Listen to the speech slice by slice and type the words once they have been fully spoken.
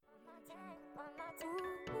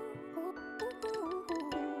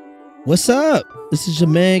What's up? This is your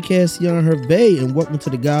man Cassian Hervey, and welcome to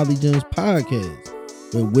the Godly Gems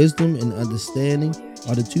podcast, where wisdom and understanding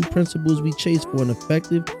are the two principles we chase for an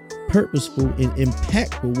effective, purposeful, and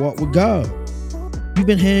impactful walk with God. You've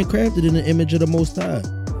been handcrafted in the image of the Most High.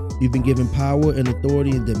 You've been given power and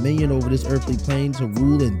authority and dominion over this earthly plane to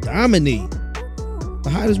rule and dominate. But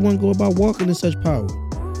how does one go about walking in such power?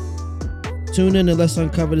 Tune in and let's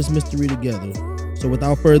uncover this mystery together. So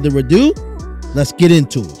without further ado, let's get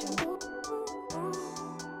into it.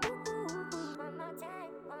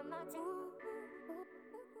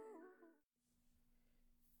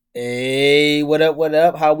 Hey, what up, what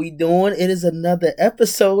up? How we doing? It is another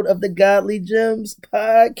episode of the Godly Gems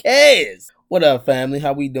podcast. What up, family?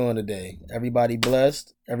 How we doing today? Everybody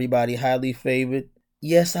blessed? Everybody highly favored?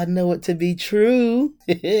 Yes, I know it to be true.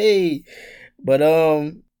 Hey, but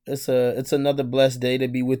it's another blessed day to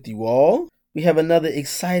be with you all. We have another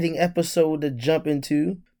exciting episode to jump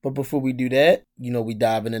into, but before we do that, we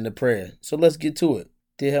diving into prayer. So let's get to it.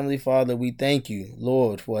 Dear Heavenly Father, we thank you,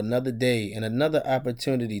 Lord, for another day and another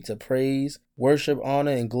opportunity to praise, worship,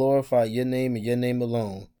 honor, and glorify your name and your name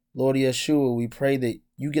alone. Lord Yeshua, we pray that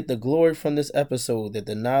you get the glory from this episode, that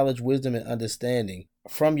the knowledge, wisdom, and understanding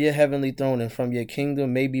from your heavenly throne and from your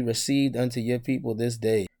kingdom may be received unto your people this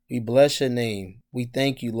day. We bless your name. We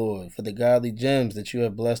thank you, Lord, for the godly gems that you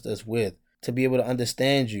have blessed us with, to be able to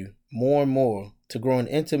understand you more and more, to grow in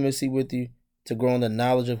intimacy with you, to grow in the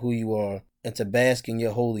knowledge of who you are, and to bask in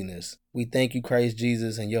your holiness. We thank you, Christ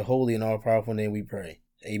Jesus, and your holy and all-powerful name we pray.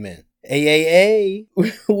 Amen. Hey,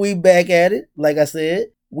 we back at it. Like I said,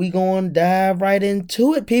 we gonna dive right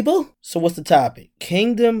into it, people. So what's the topic?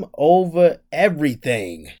 Kingdom over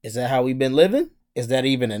everything. Is that how we've been living? Is that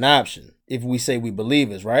even an option? If we say we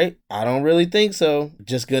believers, right? I don't really think so.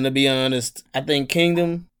 Just gonna be honest. I think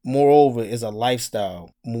kingdom, moreover, is a lifestyle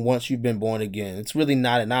once you've been born again. It's really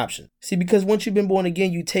not an option. See, because once you've been born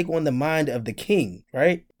again, you take on the mind of the king,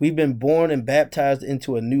 right? We've been born and baptized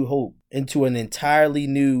into a new hope, into an entirely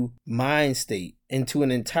new mind state, into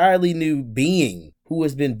an entirely new being who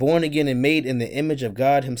has been born again and made in the image of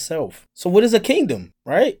God himself. So what is a kingdom,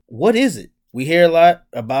 right? What is it? We hear a lot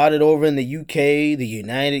about it over in the UK, the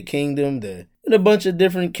United Kingdom, and a bunch of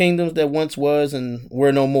different kingdoms that once was and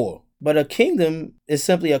were no more. But a kingdom is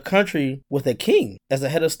simply a country with a king as a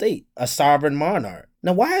head of state, a sovereign monarch.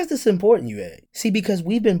 Now, why is this important, you ask? See, because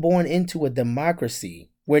we've been born into a democracy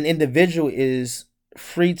where an individual is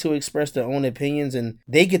free to express their own opinions and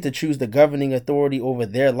they get to choose the governing authority over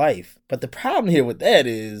their life. But the problem here with that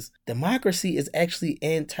is democracy is actually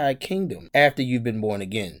anti-kingdom after you've been born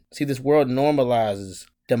again. See, this world normalizes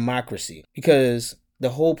democracy because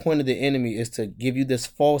the whole point of the enemy is to give you this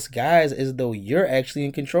false guise as though you're actually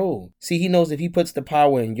in control. See, he knows if he puts the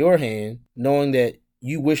power in your hand, knowing that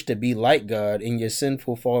you wish to be like God in your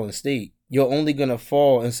sinful fallen state, you're only going to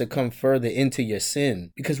fall and succumb further into your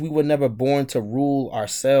sin, because we were never born to rule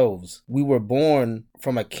ourselves. We were born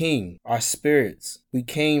from a king, our spirits. We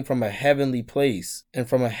came from a heavenly place and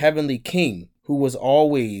from a heavenly king who was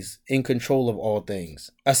always in control of all things,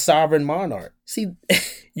 a sovereign monarch. See,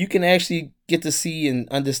 you can actually get to see and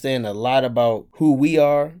understand a lot about who we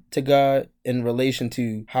are to God in relation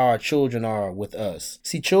to how our children are with us.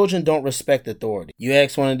 See, children don't respect authority. You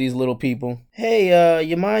ask one of these little people, hey,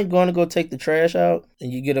 you mind going to go take the trash out?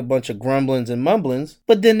 And you get a bunch of grumblings and mumblings,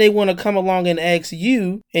 but then they want to come along and ask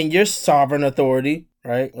you in your sovereign authority,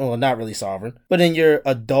 right? Well, not really sovereign, but in your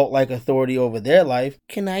adult-like authority over their life,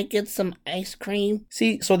 can I get some ice cream?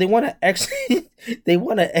 See, so they want to they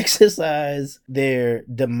want to exercise their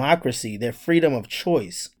democracy, their freedom of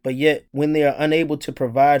choice. But yet, when they are unable to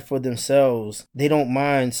provide for themselves, they don't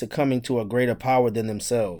mind succumbing to a greater power than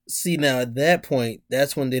themselves. See, now at that point,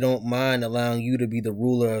 that's when they don't mind allowing you to be the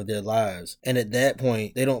ruler of their lives. And at that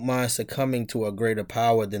point, they don't mind succumbing to a greater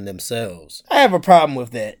power than themselves. I have a problem with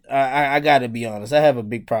that. I gotta be honest. I have a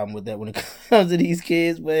big problem with that when it comes to these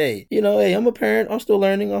kids. But hey, I'm a parent. I'm still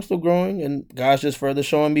learning. I'm still growing. And God's just further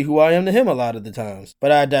showing me who I am to him a lot of the times.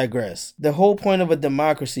 But I digress. The whole point of a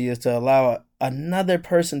democracy is to allow another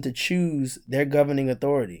person to choose their governing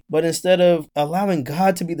authority. But instead of allowing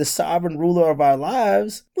God to be the sovereign ruler of our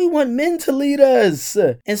lives, we want men to lead us.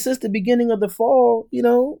 And since the beginning of the fall,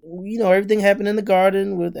 everything happened in the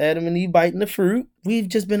garden with Adam and Eve biting the fruit. We've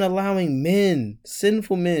just been allowing men,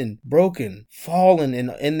 sinful men, broken, fallen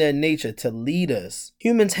in their nature to lead us.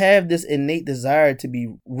 Humans have this innate desire to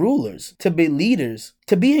be rulers, to be leaders,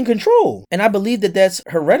 to be in control. And I believe that that's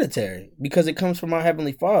hereditary because it comes from our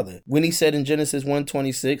Heavenly Father. When he said in Genesis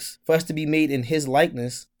 1:26, for us to be made in his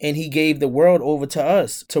likeness, and he gave the world over to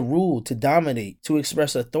us to rule, to dominate, to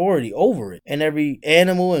express authority over it. And every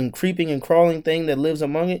animal and creeping and crawling thing that lives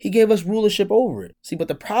among it, he gave us rulership over it. See, but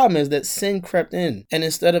the problem is that sin crept in. And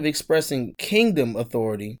instead of expressing kingdom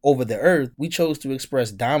authority over the earth, we chose to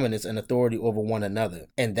express dominance and authority over one another.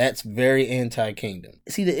 And that's very anti-kingdom.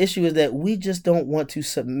 See, the issue is that we just don't want to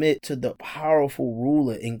submit to the powerful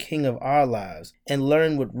ruler and king of our lives and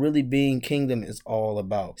learn what really being kingdom is all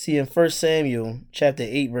about. See, in 1 Samuel chapter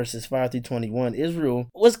 8, verses 5 through 21, Israel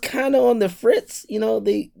was kind of on the fritz.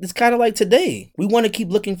 It's kind of like today. We want to keep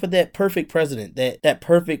looking for that perfect president, that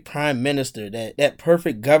perfect prime minister, that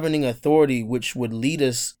perfect governing authority which would lead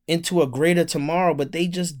us into a greater tomorrow, but they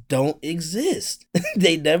just don't exist.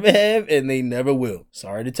 They never have and they never will.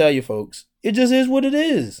 Sorry to tell you, folks. It just is what it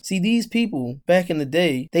is. See, these people back in the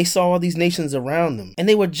day, they saw all these nations around them and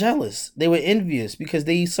they were jealous. They were envious because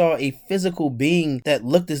they saw a physical being that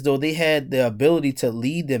looked as though they had the ability to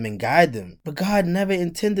lead them and guide them. But God never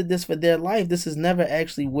intended this for their life. This is never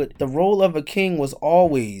actually what the role of a king was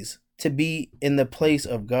always to be in the place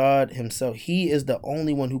of God himself. He is the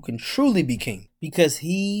only one who can truly be king because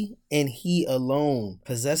he and he alone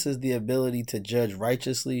possesses the ability to judge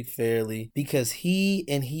righteously, fairly, because he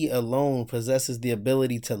and he alone possesses the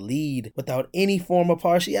ability to lead without any form of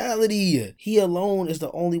partiality. He alone is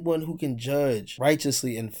the only one who can judge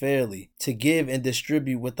righteously and fairly, to give and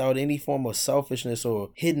distribute without any form of selfishness or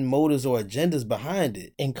hidden motives or agendas behind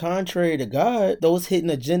it. And contrary to God, those hidden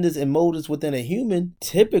agendas and motives within a human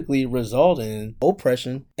typically result in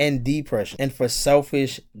oppression and depression and for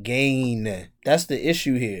selfish gain. That's the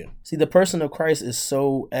issue here. See, the person of Christ is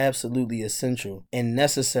so absolutely essential and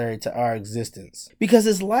necessary to our existence because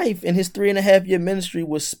his life and his 3.5-year ministry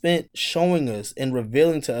was spent showing us and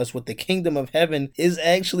revealing to us what the kingdom of heaven is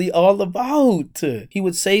actually all about. He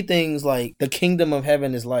would say things like, the kingdom of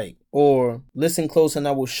heaven is like, or listen close and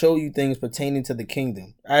I will show you things pertaining to the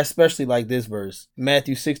kingdom. I especially like this verse,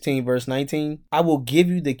 Matthew 16 verse 19. I will give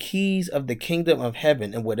you the keys of the kingdom of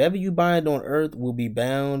heaven, and whatever you bind on earth will be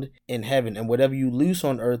bound in heaven, and whatever you loose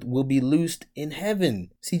on earth will be loosed in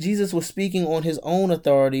heaven. See, Jesus was speaking on his own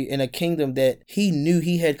authority in a kingdom that he knew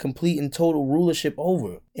he had complete and total rulership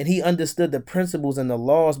over. And he understood the principles and the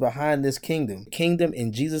laws behind this kingdom. Kingdom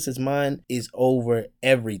in Jesus' mind is over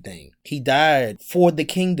everything. He died for the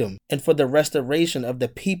kingdom and for the restoration of the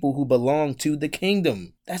people who belong to the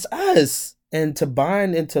kingdom. That's us. And to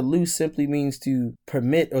bind and to loose simply means to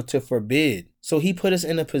permit or to forbid. So he put us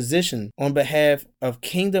in a position on behalf of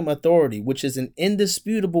kingdom authority, which is an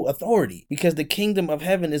indisputable authority, because the kingdom of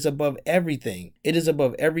heaven is above everything. It is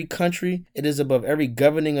above every country. It is above every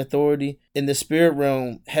governing authority. In the spirit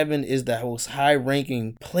realm, heaven is the most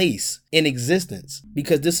high-ranking place in existence,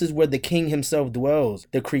 because this is where the king himself dwells,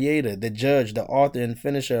 the creator, the judge, the author and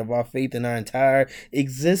finisher of our faith and our entire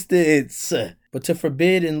existence. But to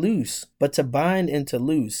forbid and loose, but to bind and to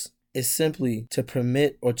loose is simply to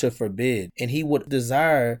permit or to forbid. And he would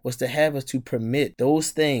desire was to have us to permit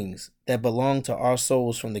those things that belong to our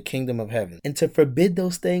souls from the kingdom of heaven and to forbid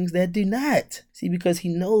those things that do not. See, because he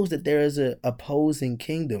knows that there is an opposing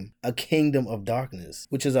kingdom, a kingdom of darkness,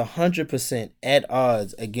 which is 100% at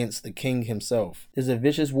odds against the king himself. There's a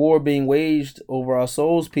vicious war being waged over our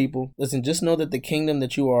souls, people. Listen, just know that the kingdom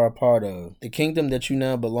that you are a part of, the kingdom that you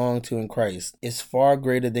now belong to in Christ, is far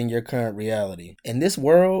greater than your current reality. And this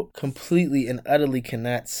world completely and utterly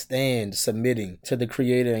cannot stand submitting to the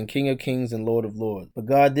creator and King of Kings and Lord of Lords. But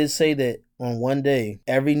God did say that on one day,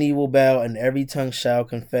 every knee will bow and every tongue shall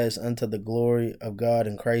confess unto the glory of God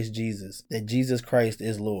in Christ Jesus, that Jesus Christ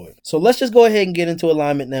is Lord. So let's just go ahead and get into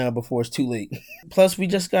alignment now before it's too late. Plus, we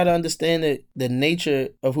just got to understand that the nature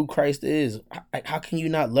of who Christ is. How can you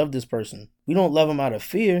not love this person? We don't love him out of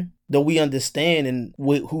fear, though we understand and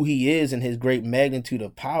who he is and his great magnitude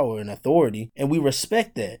of power and authority, and we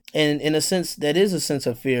respect that. And in a sense, that is a sense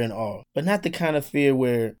of fear and awe, but not the kind of fear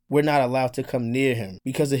where we're not allowed to come near him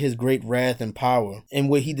because of his great wrath and power and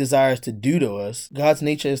what he desires to do to us. God's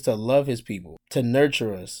nature is to love his people, to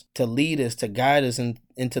nurture us, to lead us, to guide us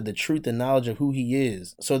into the truth and knowledge of who he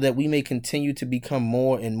is, so that we may continue to become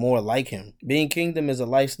more and more like him. Being kingdom is a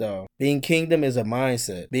lifestyle. Being kingdom is a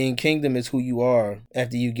mindset. Being kingdom is who you are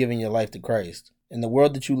after you've given your life to Christ. And the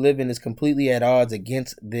world that you live in is completely at odds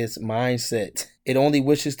against this mindset. It only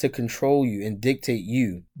wishes to control you and dictate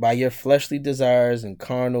you by your fleshly desires and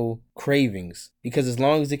carnal cravings. Because as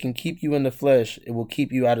long as it can keep you in the flesh, it will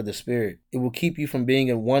keep you out of the spirit. It will keep you from being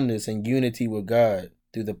in oneness and unity with God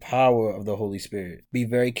through the power of the Holy Spirit. Be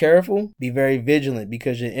very careful, be very vigilant,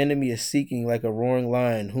 because your enemy is seeking like a roaring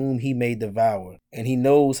lion whom he may devour. And he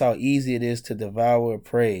knows how easy it is to devour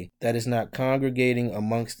prey that is not congregating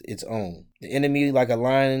amongst its own. The enemy, like a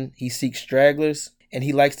lion, he seeks stragglers, and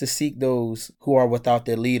he likes to seek those who are without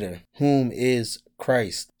their leader, whom is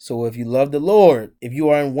Christ. So if you love the Lord, if you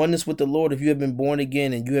are in oneness with the Lord, if you have been born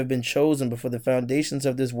again and you have been chosen before the foundations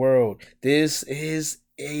of this world, this is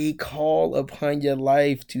a call upon your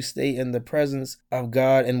life to stay in the presence of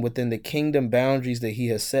God and within the kingdom boundaries that he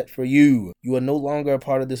has set for you. You are no longer a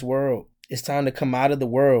part of this world. It's time to come out of the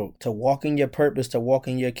world, to walk in your purpose, to walk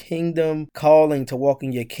in your kingdom calling, to walk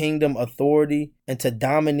in your kingdom authority, and to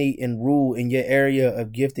dominate and rule in your area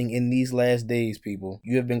of gifting in these last days, people.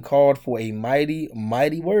 You have been called for a mighty,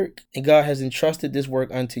 mighty work, and God has entrusted this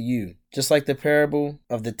work unto you. Just like the parable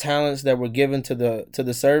of the talents that were given to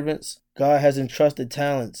the servants, God has entrusted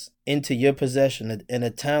talents into your possession, and a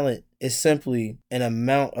talent is simply an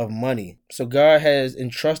amount of money. So God has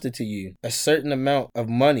entrusted to you a certain amount of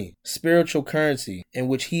money, spiritual currency, in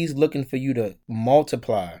which he's looking for you to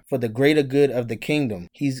multiply for the greater good of the kingdom.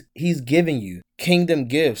 He's giving you kingdom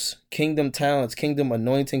gifts, kingdom talents, kingdom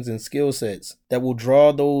anointings and skill sets that will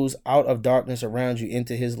draw those out of darkness around you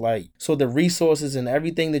into his light. So the resources and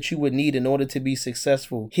everything that you would need in order to be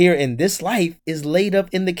successful here in this life is laid up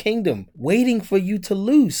in the kingdom, waiting for you to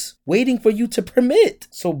loose, waiting for you to permit.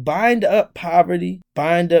 So bind up poverty,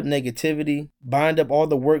 bind up negativity, bind up all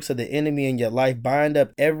the works of the enemy in your life, bind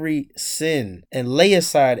up every sin, and lay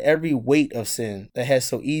aside every weight of sin that has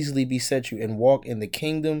so easily beset you, and walk in the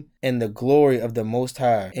kingdom and the glory of the Most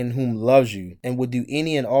High, in whom loves you and would do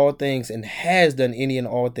any and all things and has done any and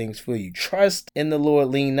all things for you. Trust in the Lord,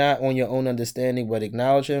 lean not on your own understanding, but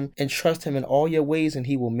acknowledge him and trust him in all your ways, and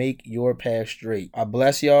he will make your path straight. I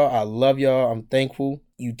bless y'all. I love y'all. I'm thankful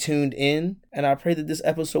you tuned in, and I pray that this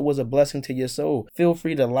episode was a blessing to your soul. Feel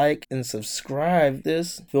free to like and subscribe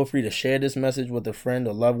this. Feel free to share this message with a friend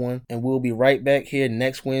or loved one, and we'll be right back here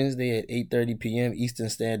next Wednesday at 8:30 p.m. Eastern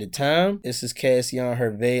Standard Time. This is Cassian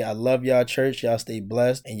Hervé. I love y'all, church. Y'all stay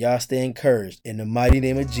blessed and y'all stay encouraged. In the mighty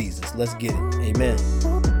name of Jesus, let's get it. Amen.